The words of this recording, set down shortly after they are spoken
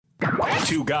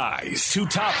Two guys, two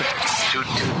topics,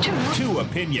 two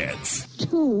opinions.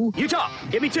 You talk.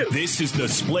 Give me two. This is the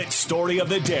split story of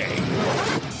the day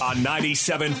on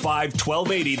 97.5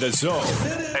 1280 The Zone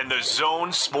and the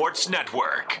Zone Sports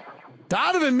Network.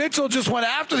 Donovan Mitchell just went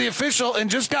after the official and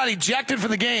just got ejected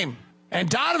from the game. And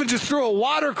Donovan just threw a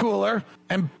water cooler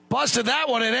and busted that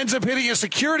one and ends up hitting a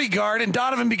security guard. And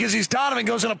Donovan, because he's Donovan,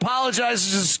 goes and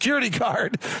apologizes to the security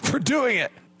guard for doing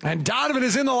it. And Donovan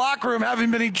is in the locker room having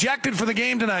been ejected for the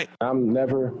game tonight. I'm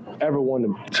never, ever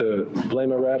one to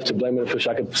blame a ref, to blame an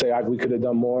official. I could say we could have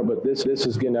done more, but this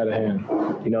is getting out of hand.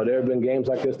 You know, there have been games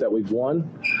like this that we've won.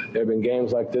 There have been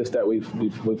games like this that we've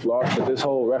lost. But this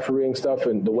whole refereeing stuff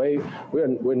and the way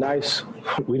we're nice,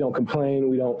 we don't complain,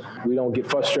 we don't get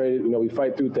frustrated. You know, we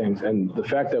fight through things. And the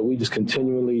fact that we just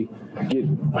continually get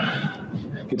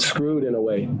screwed in a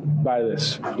way by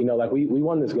this, you know, like we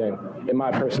won this game, in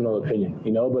my personal opinion,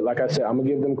 you know. But like I said, I'm gonna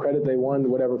give them credit. They won,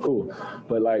 whatever, cool.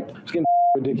 But like, it's getting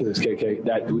ridiculous, KK.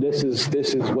 That this is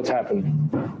what's happening.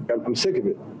 I'm sick of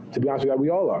it. To be honest with you, we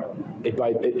all are. It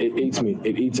eats me.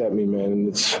 It eats at me, man. And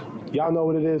it's, y'all know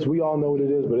what it is. We all know what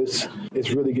it is. But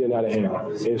it's really getting out of hand.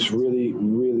 It's really,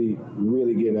 really,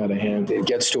 really getting out of hand. It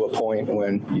gets to a point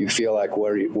when you feel like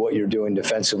what you're doing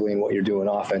defensively and what you're doing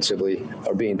offensively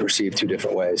are being perceived two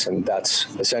different ways, and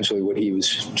that's essentially what he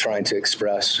was trying to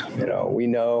express. You know, we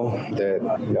know that,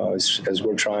 you know, as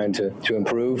we're trying to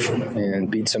improve and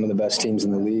beat some of the best teams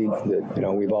in the league, that, you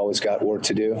know, we've always got work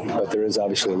to do, but there is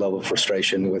obviously a level of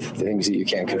frustration with things that you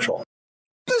can't control.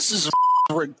 This is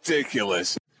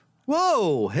ridiculous.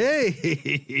 Whoa,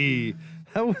 hey,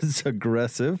 that was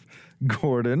aggressive,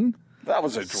 Gordon. That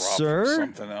was a drop Sir?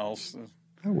 from something else.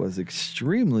 That was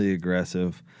extremely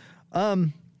aggressive.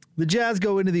 The Jazz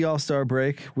go into the All-Star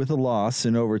break with a loss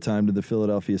in overtime to the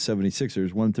Philadelphia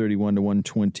 76ers,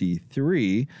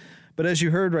 131-123. But as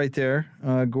you heard right there,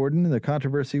 Gordon, the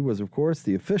controversy was, of course,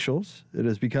 the officials. It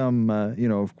has become,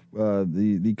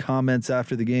 the comments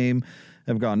after the game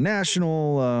have gone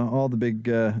national. All the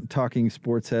big talking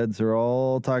sports heads are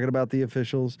all talking about the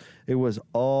officials. It was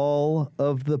all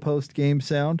of the post-game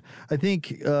sound. I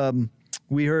think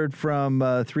we heard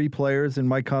from three players, and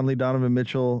Mike Conley, Donovan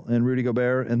Mitchell, and Rudy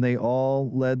Gobert, and they all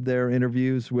led their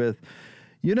interviews with,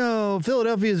 you know,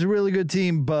 Philadelphia is a really good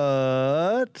team,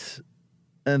 but...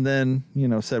 And then, you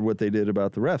know, said what they did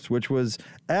about the refs, which was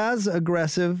as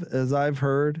aggressive as I've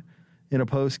heard in a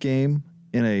post-game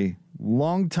in a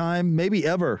long time, maybe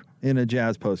ever in a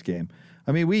Jazz post-game.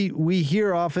 I mean, we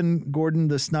hear often, Gordon,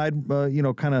 the snide,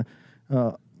 kind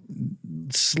of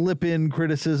slip in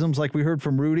criticisms like we heard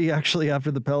from Rudy actually after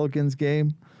the Pelicans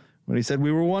game when he said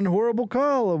we were one horrible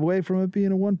call away from it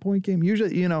being a one-point game.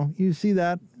 Usually, you know, you see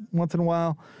that once in a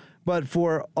while. But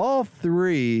for all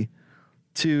three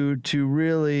to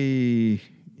really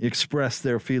express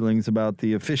their feelings about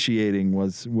the officiating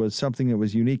was something that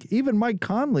was unique. Even Mike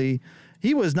Conley,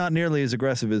 he was not nearly as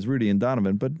aggressive as Rudy and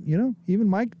Donovan, but, you know, even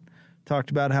Mike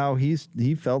talked about how he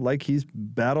felt like he's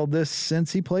battled this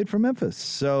since he played for Memphis.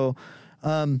 So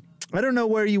I don't know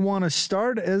where you want to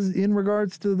start as in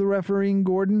regards to the refereeing,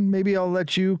 Gordon. Maybe I'll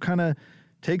let you kind of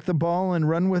take the ball and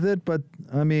run with it, but,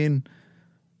 I mean...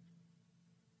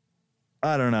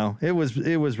 I don't know. It was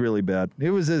really bad. It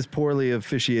was as poorly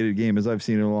officiated game as I've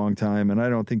seen in a long time, and I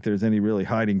don't think there's any really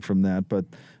hiding from that, but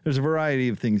there's a variety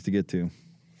of things to get to.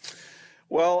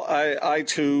 Well, I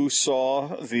too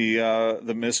saw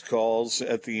the missed calls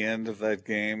at the end of that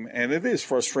game, and it is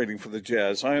frustrating for the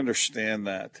Jazz. I understand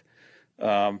that.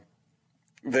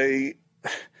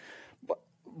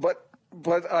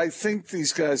 But I think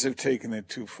these guys have taken it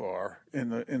too far in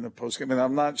the postgame, and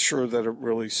I'm not sure that it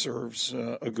really serves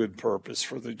a good purpose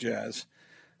for the Jazz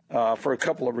for a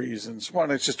couple of reasons. One,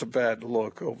 it's just a bad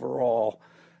look overall.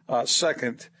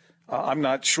 Second, I'm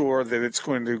not sure that it's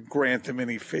going to grant them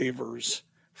any favors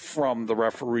from the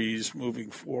referees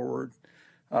moving forward.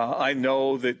 I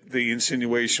know that the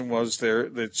insinuation was there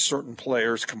that certain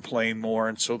players complain more,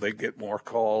 and so they get more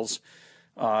calls.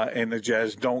 And the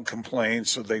Jazz don't complain,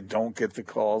 so they don't get the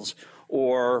calls.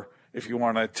 Or if you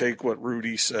want to take what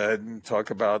Rudy said and talk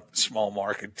about small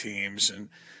market teams and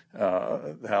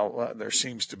how there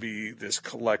seems to be this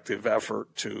collective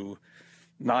effort to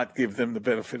not give them the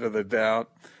benefit of the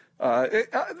doubt. It's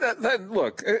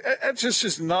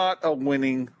just not a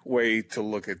winning way to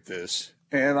look at this.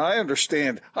 And I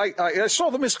understand. I saw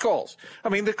the missed calls. I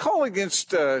mean, the call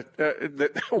against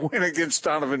that went against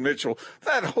Donovan Mitchell,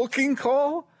 that hooking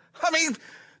call. I mean,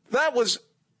 that was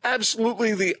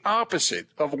absolutely the opposite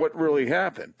of what really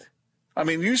happened. I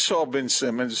mean, you saw Ben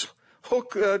Simmons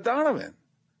hook Donovan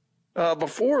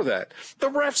before that. The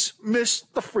refs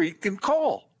missed the freaking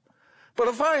call. But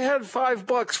if I had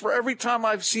 $5 for every time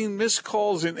I've seen missed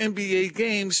calls in NBA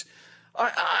games,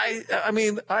 I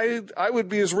mean, I would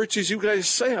be as rich as you guys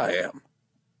say I am.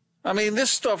 I mean,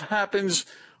 this stuff happens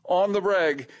on the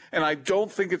reg, and I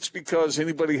don't think it's because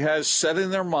anybody has set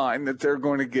in their mind that they're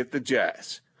going to get the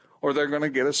Jazz or they're going to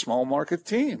get a small market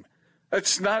team.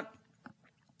 That's not.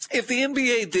 If the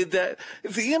NBA did that,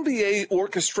 if the NBA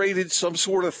orchestrated some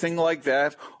sort of thing like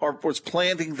that or was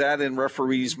planting that in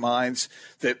referees' minds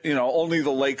that, only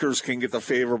the Lakers can get the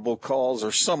favorable calls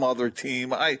or some other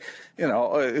team,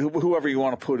 whoever you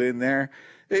want to put in there,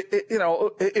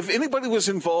 if anybody was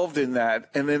involved in that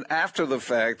and then after the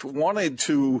fact wanted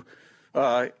to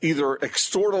either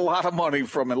extort a lot of money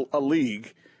from a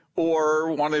league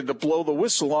or wanted to blow the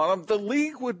whistle on them, the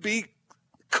league would be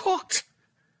cooked.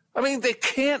 I mean, they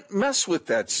can't mess with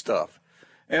that stuff.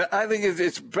 And I think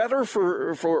it's better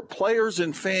for players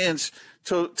and fans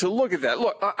to look at that.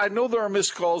 Look, I know there are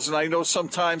missed calls, and I know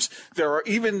sometimes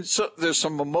there's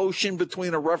some emotion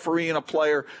between a referee and a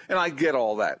player, and I get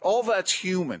all that. All that's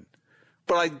human.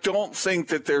 But I don't think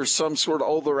that there's some sort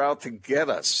of, they're out to get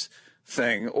us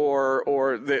thing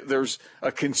or there's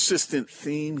a consistent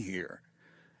theme here.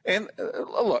 And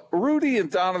look, Rudy and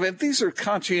Donovan, these are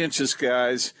conscientious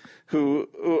guys who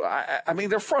I mean,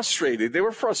 they're frustrated. They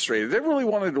were frustrated. They really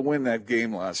wanted to win that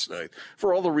game last night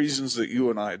for all the reasons that you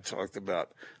and I had talked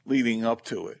about leading up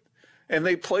to it. And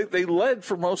they led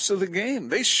for most of the game.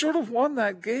 They should have won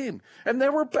that game. And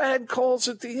there were bad calls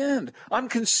at the end. I'm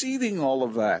conceding all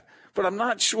of that. But I'm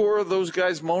not sure those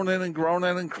guys moaning and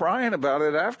groaning and crying about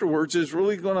it afterwards is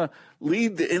really going to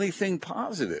lead to anything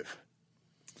positive.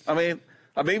 I mean,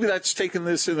 maybe that's taking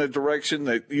this in a direction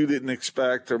that you didn't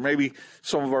expect, or maybe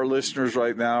some of our listeners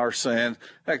right now are saying,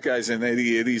 that guy's an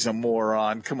idiot, he's a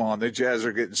moron, come on, the Jazz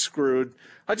are getting screwed.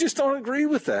 I just don't agree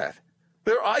with that.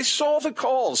 I saw the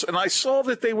calls, and I saw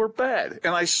that they were bad,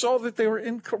 and I saw that they were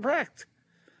incorrect.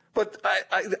 But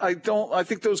I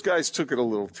think those guys took it a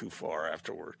little too far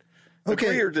afterward. Okay.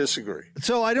 Agree or disagree?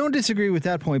 So I don't disagree with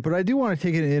that point, but I do want to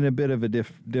take it in a bit of a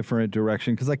different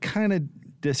direction because I kind of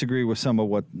disagree with some of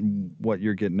what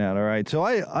you're getting at. All right. So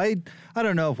I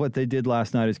don't know if what they did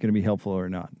last night is going to be helpful or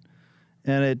not.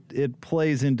 And it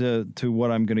plays into what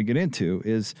I'm going to get into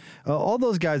is all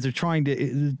those guys are trying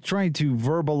to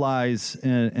verbalize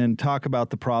and talk about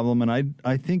the problem. And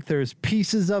I think there's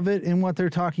pieces of it in what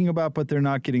they're talking about, but they're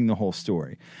not getting the whole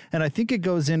story. And I think it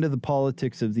goes into the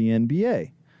politics of the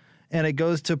NBA. And it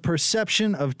goes to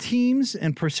perception of teams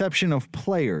and perception of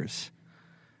players.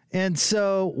 And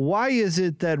so why is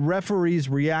it that referees'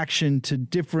 reaction to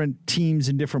different teams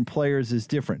and different players is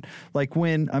different? Like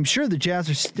when I'm sure the Jazz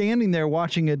are standing there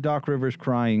watching at Doc Rivers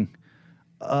crying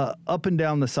up and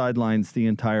down the sidelines the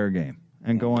entire game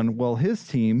and going, well, his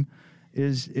team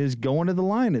is going to the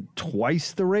line at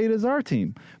twice the rate as our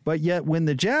team. But yet when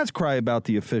the Jazz cry about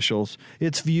the officials,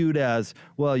 it's viewed as,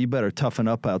 well, you better toughen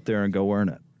up out there and go earn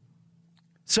it.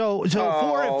 So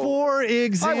for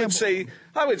example,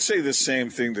 I would say the same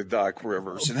thing to Doc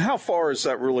Rivers. And how far has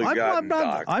that really gotten,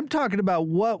 Doc? I'm talking about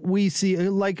what we see.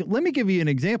 Like, let me give you an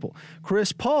example.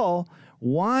 Chris Paul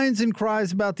whines and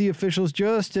cries about the officials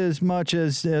just as much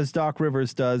as Doc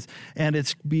Rivers does, and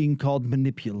it's being called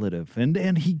manipulative,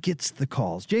 and he gets the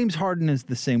calls. James Harden is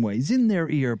the same way. He's in their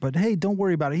ear, but hey, don't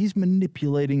worry about it. He's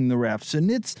manipulating the refs,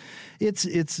 and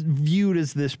it's viewed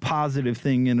as this positive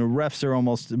thing, and the refs are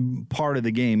almost part of the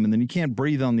game, and then you can't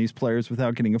breathe on these players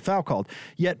without getting a foul called.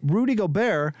 Yet Rudy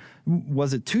Gobert,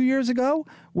 was it 2 years ago,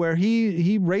 where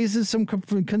he raises some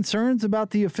concerns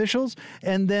about the officials,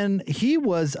 and then he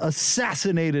was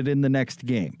assassinated in the next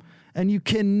game. And you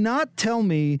cannot tell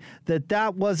me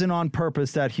that wasn't on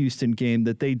purpose, that Houston game,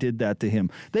 that they did that to him.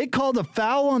 They called a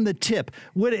foul on the tip,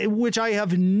 which I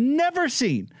have never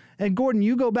seen. And Gordon,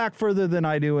 you go back further than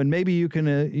I do, and maybe you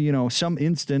can, some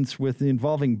instance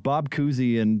involving Bob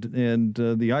Cousy and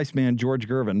the Iceman George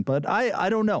Gervin. But I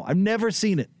don't know. I've never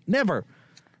seen it. Never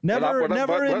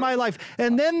in my life.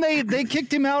 And then they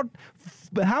kicked him out.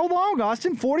 How long,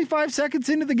 Austin? 45 seconds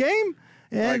into the game?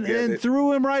 And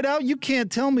threw him right out. You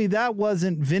can't tell me that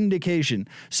wasn't vindication.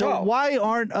 So why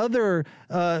aren't other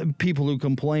people who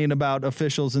complain about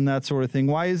officials and that sort of thing,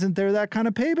 why isn't there that kind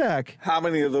of payback? How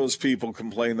many of those people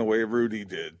complain the way Rudy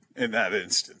did in that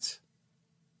instance?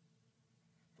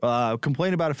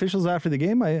 Complain about officials after the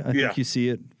game? I think you see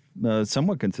it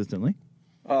somewhat consistently.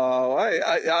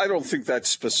 I don't think that's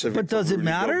specific. But does it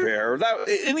matter?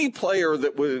 Any player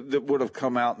that would have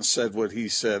come out and said what he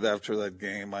said after that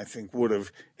game, I think would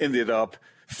have ended up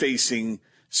facing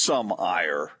some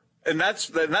ire And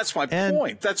that's my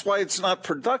point. That's why it's not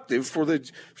productive for the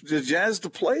Jazz to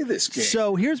play this game.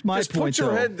 So here's my Just point, put your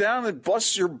though. head down and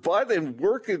bust your butt and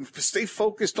work and stay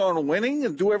focused on winning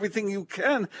and do everything you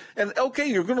can. And, okay,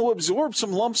 you're going to absorb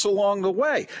some lumps along the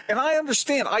way. And I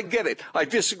understand. I get it. I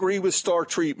disagree with star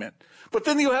treatment. But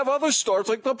then you have other stars,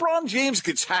 like LeBron James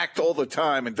gets hacked all the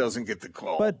time and doesn't get the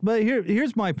call. But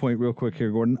here's my point real quick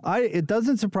here, Gordon. It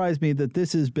doesn't surprise me that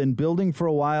this has been building for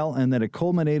a while and that it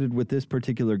culminated with this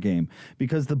particular game,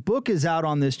 because the book is out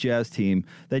on this Jazz team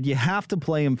that you have to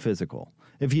play them physical.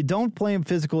 If you don't play them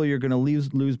physical, you're going to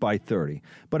lose by 30.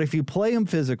 But if you play them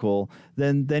physical,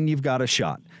 then you've got a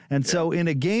shot. And so in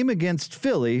a game against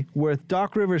Philly, with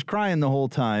Doc Rivers crying the whole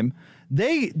time,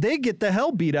 they get the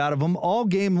hell beat out of them all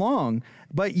game long,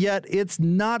 but yet it's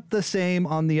not the same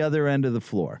on the other end of the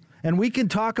floor. And we can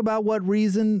talk about what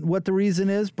the reason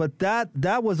is, but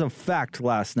that was a fact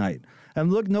last night. And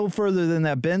look no further than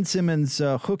that Ben Simmons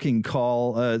hooking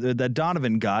call that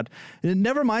Donovan got. And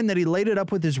never mind that he laid it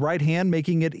up with his right hand,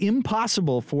 making it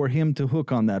impossible for him to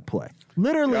hook on that play.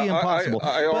 Literally impossible.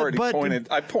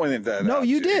 I pointed that out. No,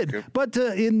 you did. But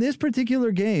in this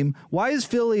particular game, why is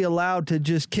Philly allowed to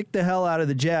just kick the hell out of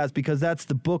the Jazz? Because that's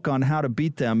the book on how to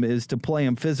beat them, is to play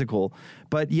them physical.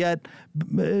 But yet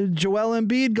Joel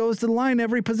Embiid goes to the line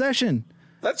every possession.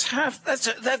 That's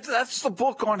the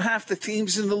book on half the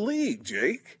teams in the league,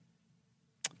 Jake.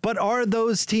 But are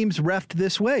those teams reffed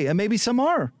this way? And maybe some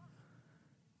are.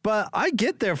 But I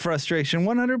get their frustration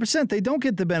 100%. They don't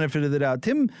get the benefit of the doubt.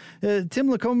 Tim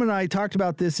Lacombe and I talked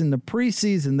about this in the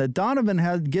preseason, that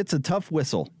Donovan gets a tough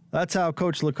whistle. That's how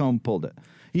Coach Lacombe pulled it.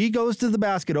 He goes to the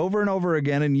basket over and over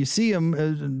again, and you see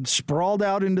him sprawled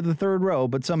out into the third row,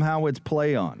 but somehow it's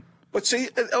play on. But see,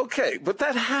 okay, but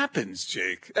that happens,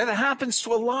 Jake. That happens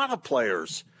to a lot of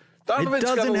players. It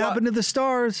doesn't happen to the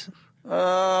stars.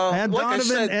 And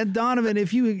Donovan,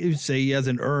 if you say he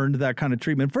hasn't earned that kind of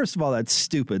treatment, first of all, that's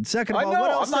stupid. Second of all,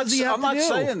 what else does he have to do?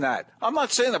 I'm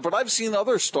not saying that, but I've seen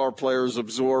other star players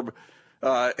absorb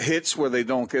hits where they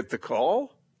don't get the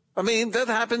call. I mean, that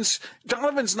happens.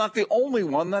 Donovan's not the only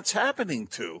one that's happening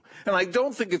to. And I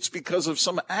don't think it's because of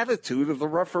some attitude of the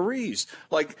referees.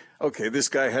 Like, okay, this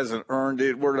guy hasn't earned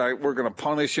it. We're going to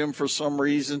punish him for some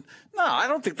reason. No, I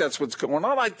don't think that's what's going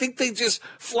on. I think they just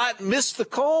flat miss the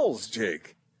calls,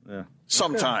 Jake. Yeah.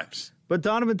 Sometimes. Okay. But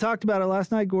Donovan talked about it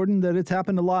last night, Gordon, that it's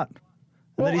happened a lot.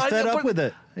 And that he's fed up with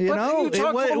it.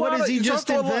 What is he just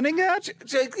inventing that?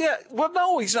 Jake, yeah. Well,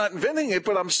 no, he's not inventing it,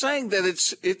 but I'm saying that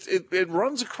it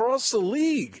runs across the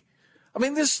league. I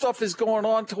mean, this stuff is going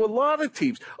on to a lot of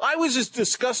teams. I was as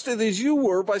disgusted as you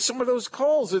were by some of those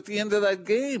calls at the end of that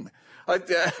game.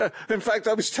 In fact,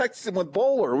 I was texting with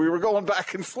Bowler. We were going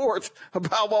back and forth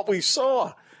about what we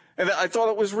saw, and I thought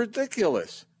it was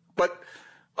ridiculous. But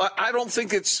I don't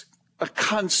think it's a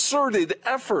concerted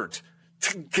effort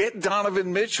to get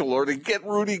Donovan Mitchell or to get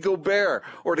Rudy Gobert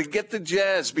or to get the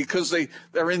Jazz because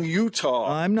they're in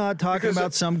Utah. I'm not talking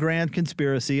about some grand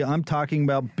conspiracy. I'm talking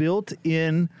about built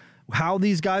in how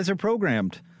these guys are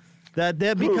programmed.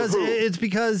 It's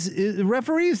because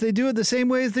referees, they do it the same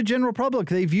way as the general public.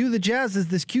 They view the Jazz as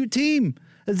this cute team.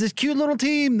 As this cute little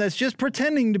team that's just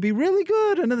pretending to be really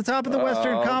good and at the top of the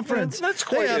Western Conference.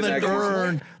 They haven't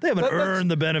earned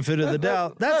the benefit of the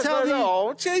doubt. That's how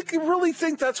No, Jake, you really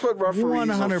think that's what referees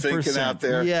 100%. Are thinking out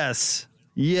there?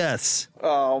 Yes.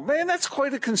 Oh man, that's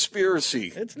quite a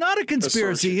conspiracy. It's not a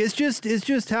conspiracy. It's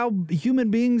just how human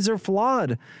beings are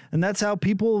flawed, and that's how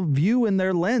people view in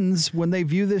their lens when they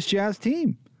view this Jazz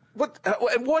team.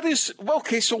 What is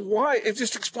okay? So why?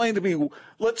 Just explain to me.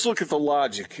 Let's look at the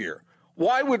logic here.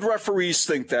 Why would referees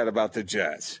think that about the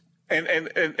Jazz and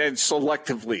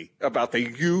selectively about the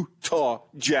Utah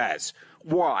Jazz?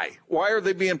 Why? Why are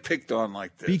they being picked on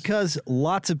like this? Because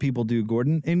lots of people do,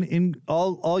 Gordon. In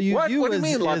all you do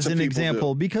is an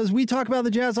example. Because we talk about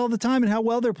the Jazz all the time and how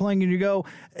well they're playing, and you go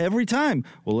every time,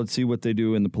 well, let's see what they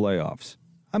do in the playoffs.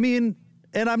 I mean,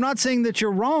 and I'm not saying that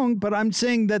you're wrong, but I'm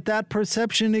saying that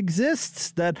perception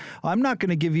exists, that I'm not going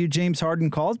to give you James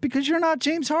Harden calls because you're not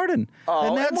James Harden.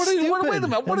 And that's stupid. Wait a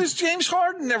minute. What has James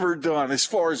Harden ever done as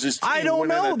far as his team I don't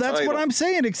know. That's what I'm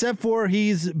saying, except for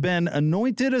he's been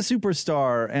anointed a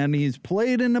superstar and he's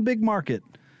played in a big market.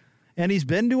 And he's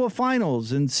been to a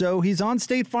finals, and so he's on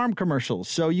State Farm commercials.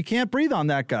 So you can't breathe on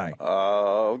that guy.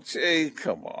 Oh, Jay,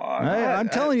 come on. I'm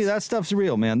telling you, that stuff's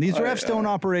real, man. These refs don't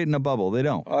operate in a bubble. They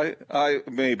don't.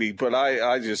 Maybe, but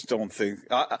I just don't think.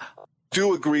 I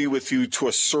do agree with you to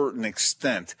a certain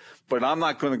extent, but I'm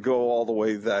not going to go all the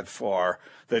way that far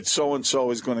that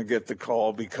so-and-so is going to get the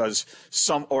call because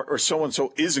or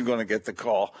so-and-so isn't going to get the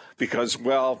call because,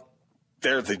 well,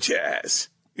 they're the Jazz.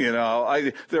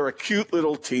 They're a cute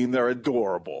little team. They're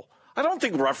adorable. I don't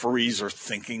think referees are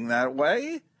thinking that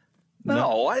way.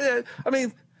 No. I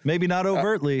mean, maybe not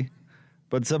overtly,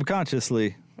 but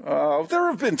subconsciously. There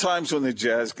have been times when the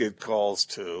Jazz get calls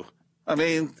too. I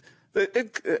mean,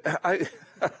 I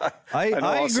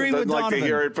agree with Donovan. Like to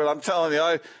hear it, but I'm telling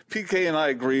you, PK and I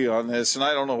agree on this, and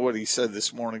I don't know what he said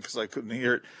this morning because I couldn't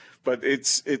hear it. But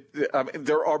I mean,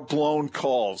 there are blown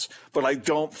calls, but I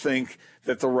don't think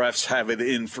that the refs have it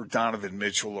in for Donovan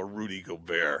Mitchell or Rudy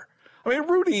Gobert. I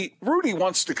mean, Rudy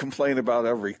wants to complain about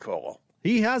every call.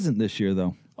 He hasn't this year,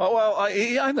 though. Oh well,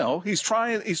 I know he's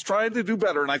trying to do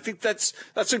better, and I think that's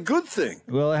a good thing.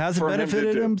 Well, it hasn't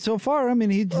benefited him so far. I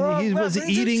mean, he was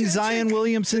eating Zion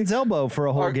Williamson's elbow for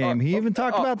a whole game. He even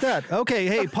talked about that. Okay,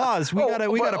 hey, pause. We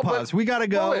gotta pause. We gotta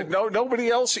go. No, nobody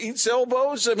else eats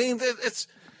elbows. I mean, it's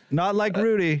not like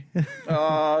Rudy.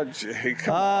 Jay,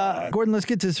 come on. Gordon, let's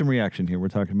get to some reaction here. We're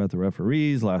talking about the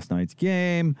referees, last night's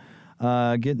game,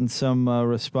 getting some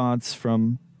response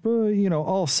from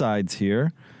all sides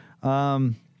here.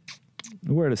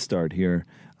 Where to start here?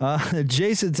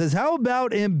 Jason says, how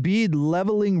about Embiid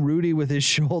leveling Rudy with his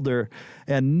shoulder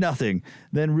and nothing?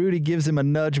 Then Rudy gives him a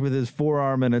nudge with his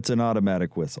forearm and it's an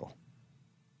automatic whistle.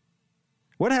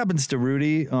 What happens to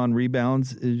Rudy on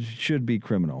rebounds should be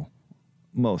criminal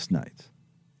most nights.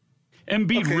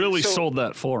 Embiid sold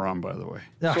that forearm, by the way.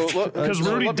 Because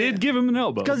Rudy did give him an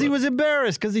elbow. Because he was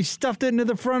embarrassed because he stuffed it into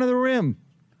the front of the rim.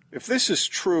 If this is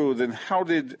true, then how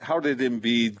did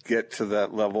Embiid get to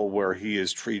that level where he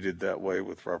is treated that way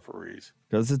with referees?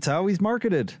 Because it's how he's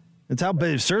marketed. It's how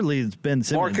certainly it's Ben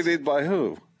Simmons. Marketed by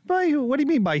who? By who? What do you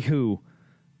mean by who?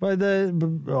 By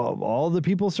all the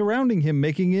people surrounding him,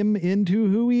 making him into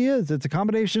who he is. It's a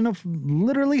combination of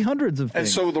literally hundreds of things.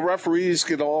 And so the referees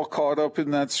get all caught up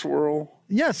in that swirl?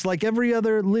 Yes, like every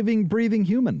other living, breathing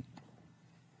human.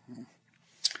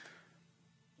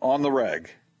 On the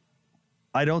reg.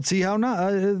 I don't see how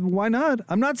not. Why not?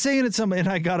 I'm not saying it's something. And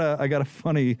I got a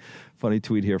funny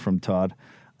tweet here from Todd,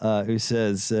 who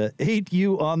says, "Hate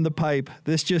you on the pipe.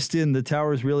 This just in. The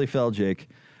towers really fell, Jake."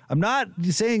 I'm not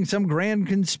saying some grand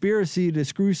conspiracy to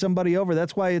screw somebody over.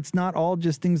 That's why it's not all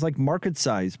just things like market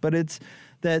size, but it's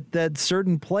that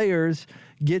certain players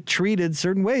get treated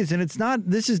certain ways, and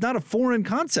this is not a foreign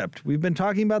concept. We've been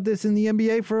talking about this in the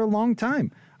NBA for a long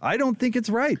time. I don't think it's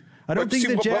right. I don't think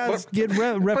the Jazz get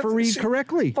refereed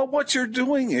correctly. But what you're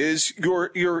doing is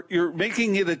you're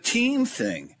making it a team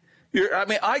thing.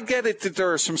 I get it that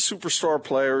there are some superstar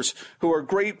players who are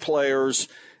great players,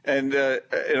 and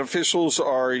officials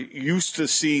are used to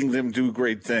seeing them do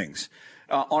great things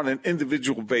on an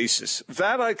individual basis.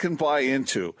 That I can buy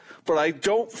into, but I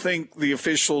don't think the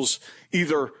officials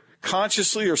either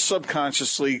consciously or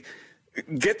subconsciously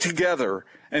get together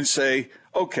and say,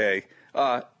 okay,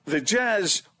 the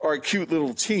Jazz are a cute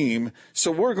little team,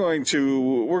 so we're going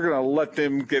to let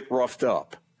them get roughed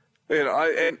up.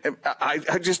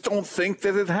 I just don't think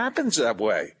that it happens that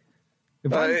way.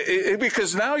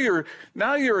 Because now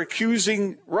you're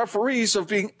accusing referees of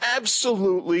being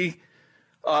absolutely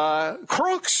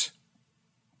crooks.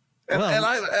 And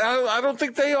I don't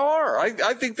think they are.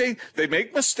 I think they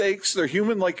make mistakes. They're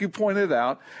human, like you pointed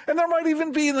out. And there might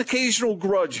even be an occasional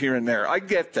grudge here and there. I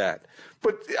get that.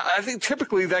 But I think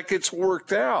typically that gets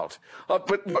worked out.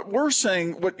 But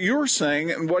what you're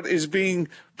saying, and what is being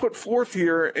put forth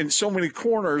here in so many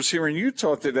corners here in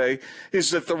Utah today, is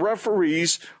that the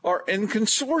referees are in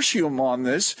consortium on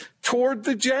this toward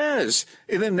the Jazz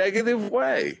in a negative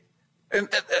way. And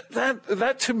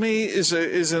that to me is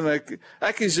an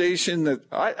accusation that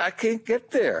I can't get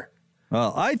there.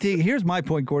 Well, I think here's my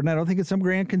point, Gordon. I don't think it's some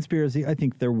grand conspiracy. I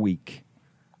think they're weak.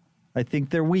 I think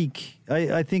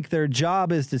their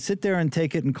job is to sit there and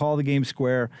take it and call the game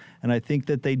square. And I think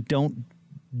that they don't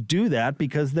do that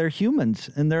because they're humans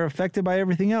and they're affected by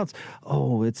everything else.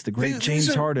 Oh, it's the great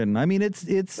James Harden. I mean, it's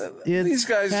these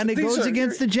guys, and it goes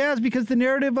against the Jazz because the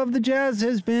narrative of the Jazz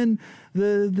has been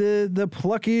the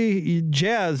plucky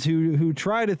Jazz who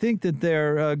try to think that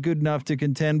they're good enough to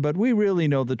contend, but we really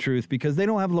know the truth because they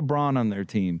don't have LeBron on their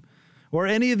team. Or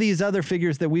any of these other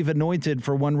figures that we've anointed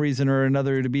for one reason or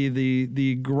another to be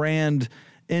the grand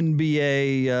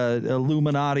NBA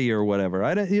Illuminati or whatever.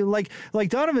 Like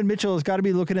Donovan Mitchell has got to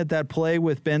be looking at that play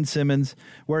with Ben Simmons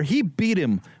where he beat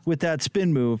him with that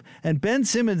spin move, and Ben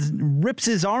Simmons rips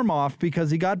his arm off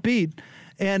because he got beat,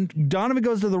 and Donovan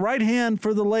goes to the right hand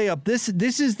for the layup.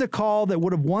 This is the call that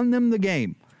would have won them the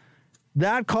game.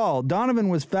 That call, Donovan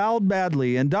was fouled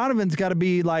badly, and Donovan's got to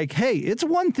be like, hey, it's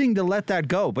one thing to let that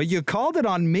go, but you called it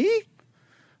on me?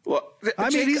 Well,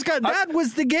 I mean, that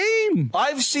was the game.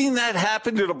 I've seen that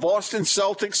happen to the Boston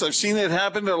Celtics. I've seen it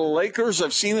happen to the Lakers.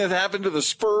 I've seen it happen to the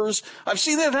Spurs. I've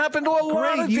seen it happen to a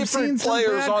lot of different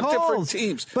players on different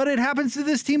teams. But it happens to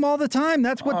this team all the time.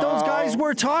 That's what those guys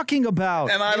were talking about.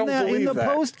 And I don't believe in the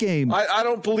post game. I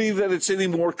don't believe that it's any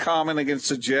more common against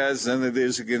the Jazz than it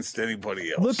is against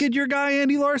anybody else. Look at your guy,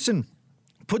 Andy Larson.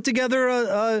 Put together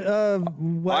a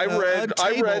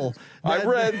table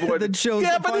that shows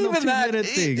the final 2-minute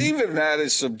thing. Even that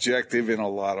is subjective in a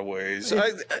lot of ways.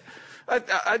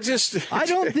 I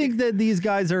don't think that these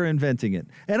guys are inventing it.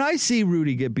 And I see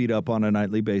Rudy get beat up on a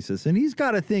nightly basis, and he's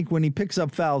got to think when he picks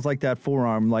up fouls like that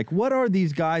forearm, like, what are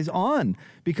these guys on?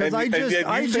 Because I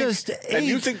just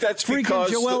ate that's freaking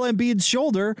Joel Embiid's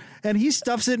shoulder, and he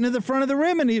stuffs it into the front of the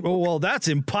rim, and that's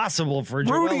impossible for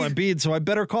Joel Embiid, so I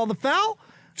better call the foul?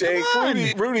 Jake,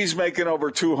 Rudy's making over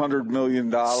 $200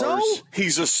 million. So?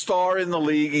 He's a star in the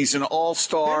league. He's an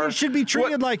all-star. Then he should be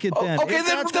treated like it then. Okay,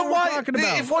 then why?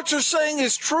 If what you're saying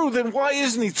is true, then why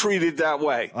isn't he treated that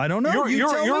way? I don't know.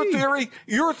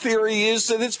 Your theory is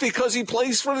that it's because he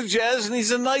plays for the Jazz and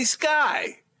he's a nice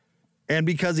guy. And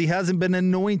because he hasn't been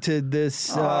anointed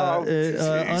this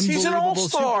unbelievable he's an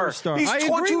all-star. Superstar. He's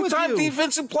 22-time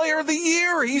Defensive Player of the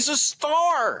Year. He's a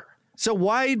star. So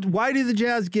why do the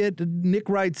Jazz get Nick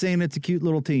Wright saying it's a cute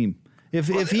little team?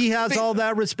 If he has all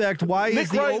that respect, why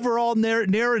is the overall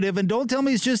narrative, and don't tell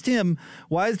me it's just him,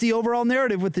 why is the overall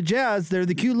narrative with the Jazz, they're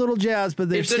the cute little Jazz, but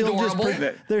they're still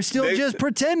just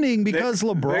pretending because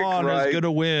LeBron is going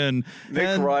to win.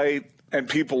 Nick Wright and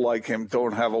people like him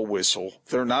don't have a whistle.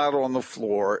 They're not on the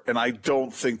floor, and I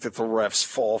don't think that the refs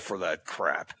fall for that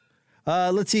crap.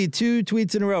 Let's see, 2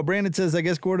 tweets in a row. Brandon says, I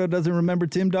guess Gordo doesn't remember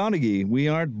Tim Donaghy. We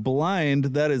aren't blind.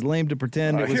 That is lame to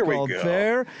pretend it was called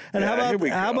fair. And how about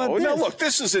this? Now, look,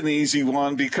 this is an easy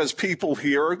one because people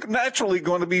here are naturally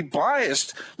going to be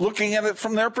biased looking at it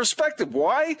from their perspective.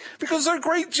 Why? Because they're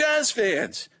great Jazz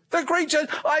fans. They're great Jazz.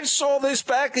 I saw this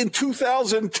back in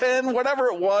 2010, whatever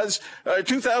it was,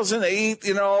 2008.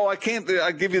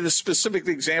 I give you the specific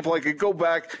example. I could go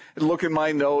back and look in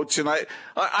my notes, and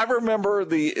I remember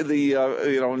the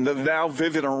now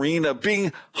Vivint Arena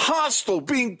being hostile,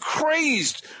 being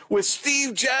crazed with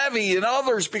Steve Javie and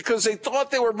others because they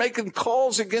thought they were making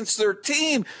calls against their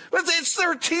team, but it's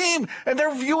their team, and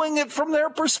they're viewing it from their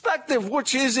perspective,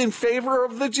 which is in favor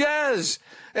of the Jazz.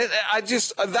 And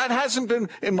that hasn't been,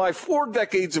 in my 4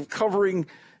 decades of covering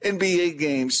NBA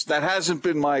games, that hasn't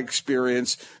been my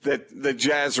experience, that the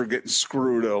Jazz are getting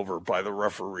screwed over by the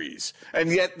referees.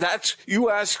 And yet you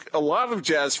ask a lot of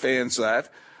Jazz fans that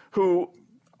who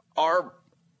are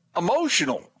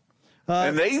emotional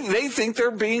and they think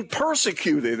they're being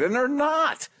persecuted, and they're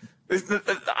not.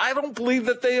 I don't believe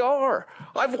that they are.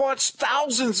 I've watched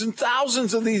thousands and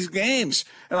thousands of these games,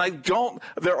 and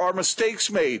there are mistakes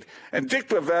made. And Dick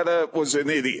Bavetta was an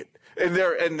idiot. And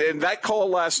that call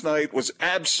last night was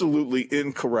absolutely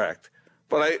incorrect.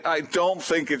 But I don't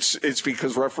think it's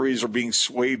because referees are being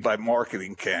swayed by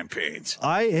marketing campaigns.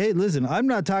 Hey, listen, I'm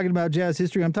not talking about Jazz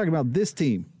history. I'm talking about this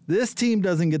team. This team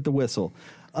doesn't get the whistle.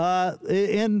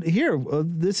 And here,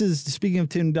 this is, speaking of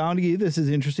Tim Donaghy, this is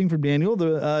interesting from Daniel.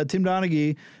 Tim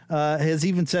Donaghy has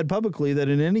even said publicly that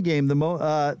in any game,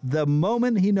 the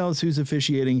moment he knows who's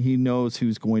officiating, he knows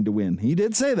who's going to win. He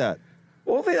did say that.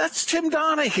 Well, that's Tim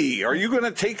Donaghy. Are you going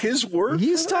to take his word?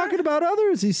 He's talking about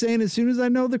others. He's saying, as soon as I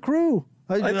know the crew.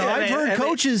 I've heard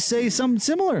coaches say something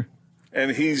similar.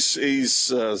 And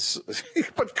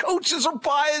but coaches are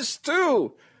biased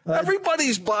too.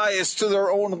 Everybody's biased to their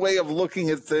own way of looking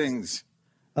at things.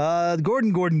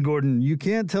 Gordon, you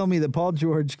can't tell me that Paul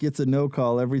George gets a no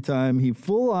call every time he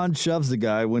full on shoves a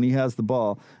guy when he has the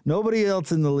ball. Nobody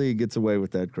else in the league gets away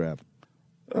with that crap.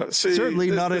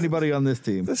 Certainly not anybody on this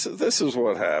team. This is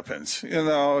what happens.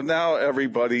 Now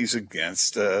everybody's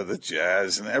against the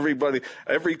Jazz, and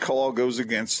every call goes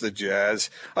against the Jazz.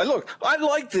 I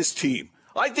like this team.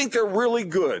 I think they're really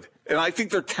good, and I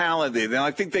think they're talented, and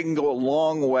I think they can go a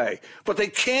long way. But they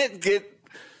can't get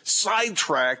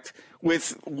sidetracked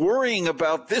with worrying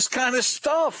about this kind of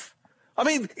stuff. I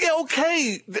mean,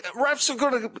 okay,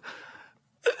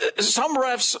 some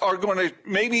refs are going to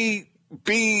maybe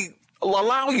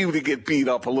allow you to get beat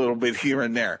up a little bit here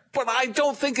and there. But I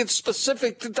don't think it's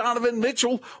specific to Donovan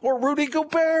Mitchell or Rudy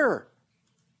Gobert.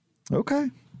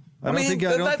 Okay. I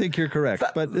don't think you're correct.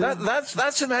 But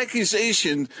that's an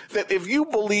accusation that if you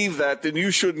believe that, then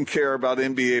you shouldn't care about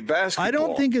NBA basketball. I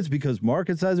don't think it's because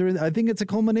market size or anything. I think it's a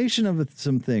culmination of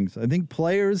some things. I think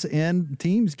players and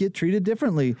teams get treated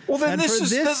differently. Well, then this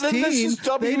is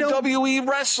WWE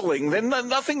wrestling. Then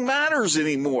nothing matters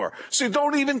anymore. So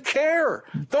don't even care.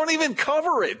 Don't even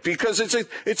cover it because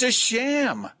it's a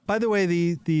sham. By the way,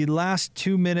 the last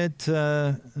 2-minute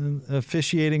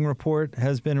officiating report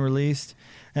has been released,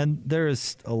 and there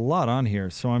is a lot on here.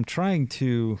 So I'm trying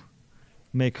to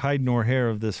make hide nor hair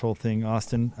of this whole thing,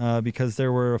 Austin, because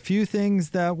there were a few things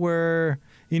that were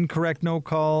incorrect no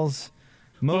calls.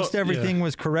 Everything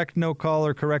was correct no call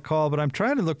or correct call, but I'm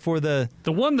trying to look for the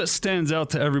one that stands out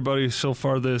to everybody so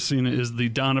far this season is the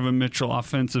Donovan Mitchell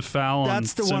offensive foul.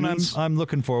 That's the Simmons. one I'm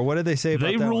looking for. What did they say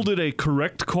about that? They ruled it a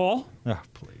correct call. Oh,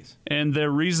 please. And their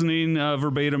reasoning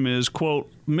verbatim is,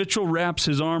 quote, Mitchell wraps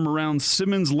his arm around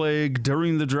Simmons' leg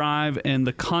during the drive and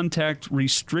the contact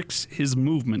restricts his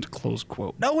movement, close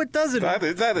quote. No, it doesn't.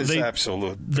 That is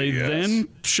absolute. They then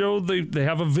show they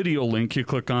have a video link you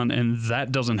click on, and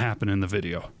that doesn't happen in the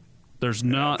video. There's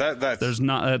not.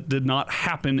 That did not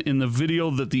happen in the video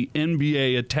that the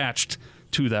NBA attached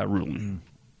to that ruling.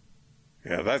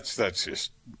 Yeah, that's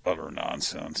just utter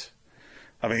nonsense.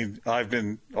 I mean, I've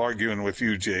been arguing with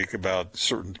you, Jake, about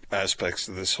certain aspects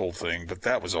of this whole thing, but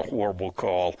that was a horrible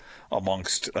call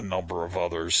amongst a number of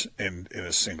others in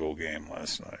a single game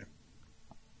last night.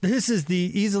 This is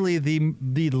easily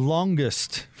the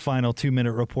longest final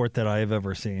 2-minute report that I have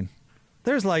ever seen.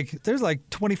 There's like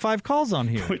 25 calls on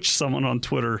here. Which someone on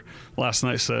Twitter last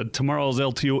night said tomorrow's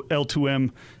L2M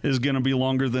is going to be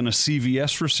longer than a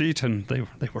CVS receipt, and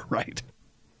they were right.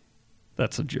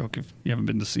 That's a joke. If you haven't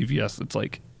been to CVS, it's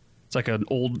like an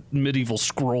old medieval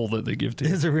scroll that they give to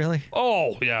you. Is it really?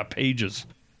 Oh yeah, pages.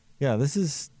 Yeah, this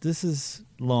is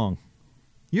long.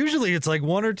 Usually it's like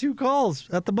 1 or 2 calls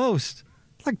at the most.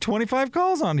 It's like 25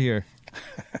 calls on here.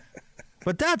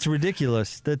 But that's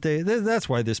ridiculous. That's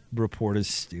why this report is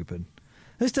stupid.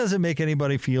 This doesn't make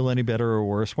anybody feel any better or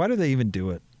worse. Why do they even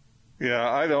do it? Yeah,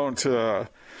 I don't.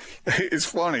 It's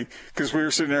funny because we were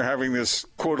sitting there having this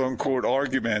quote-unquote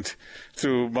argument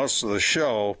through most of the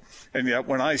show, and yet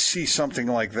when I see something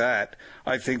like that,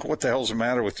 I think, what the hell's the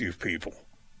matter with you people?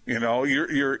 You know,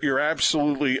 you're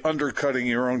absolutely undercutting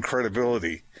your own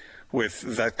credibility with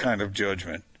that kind of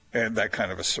judgment and that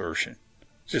kind of assertion.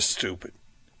 Just stupid.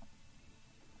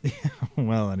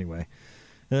 Well, anyway.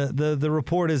 The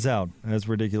report is out, as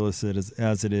ridiculous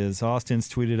as it is. Austin's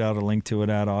tweeted out a link to it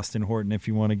at Austin Horton if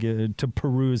you want to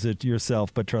peruse it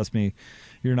yourself. But trust me,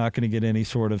 you're not going to get any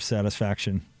sort of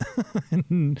satisfaction.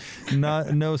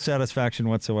 No satisfaction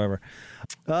whatsoever.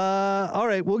 All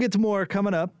right, we'll get to more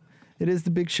coming up. It is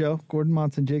The Big Show. Gordon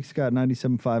Monson, Jake Scott, 97.5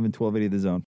 and 1280 The Zone.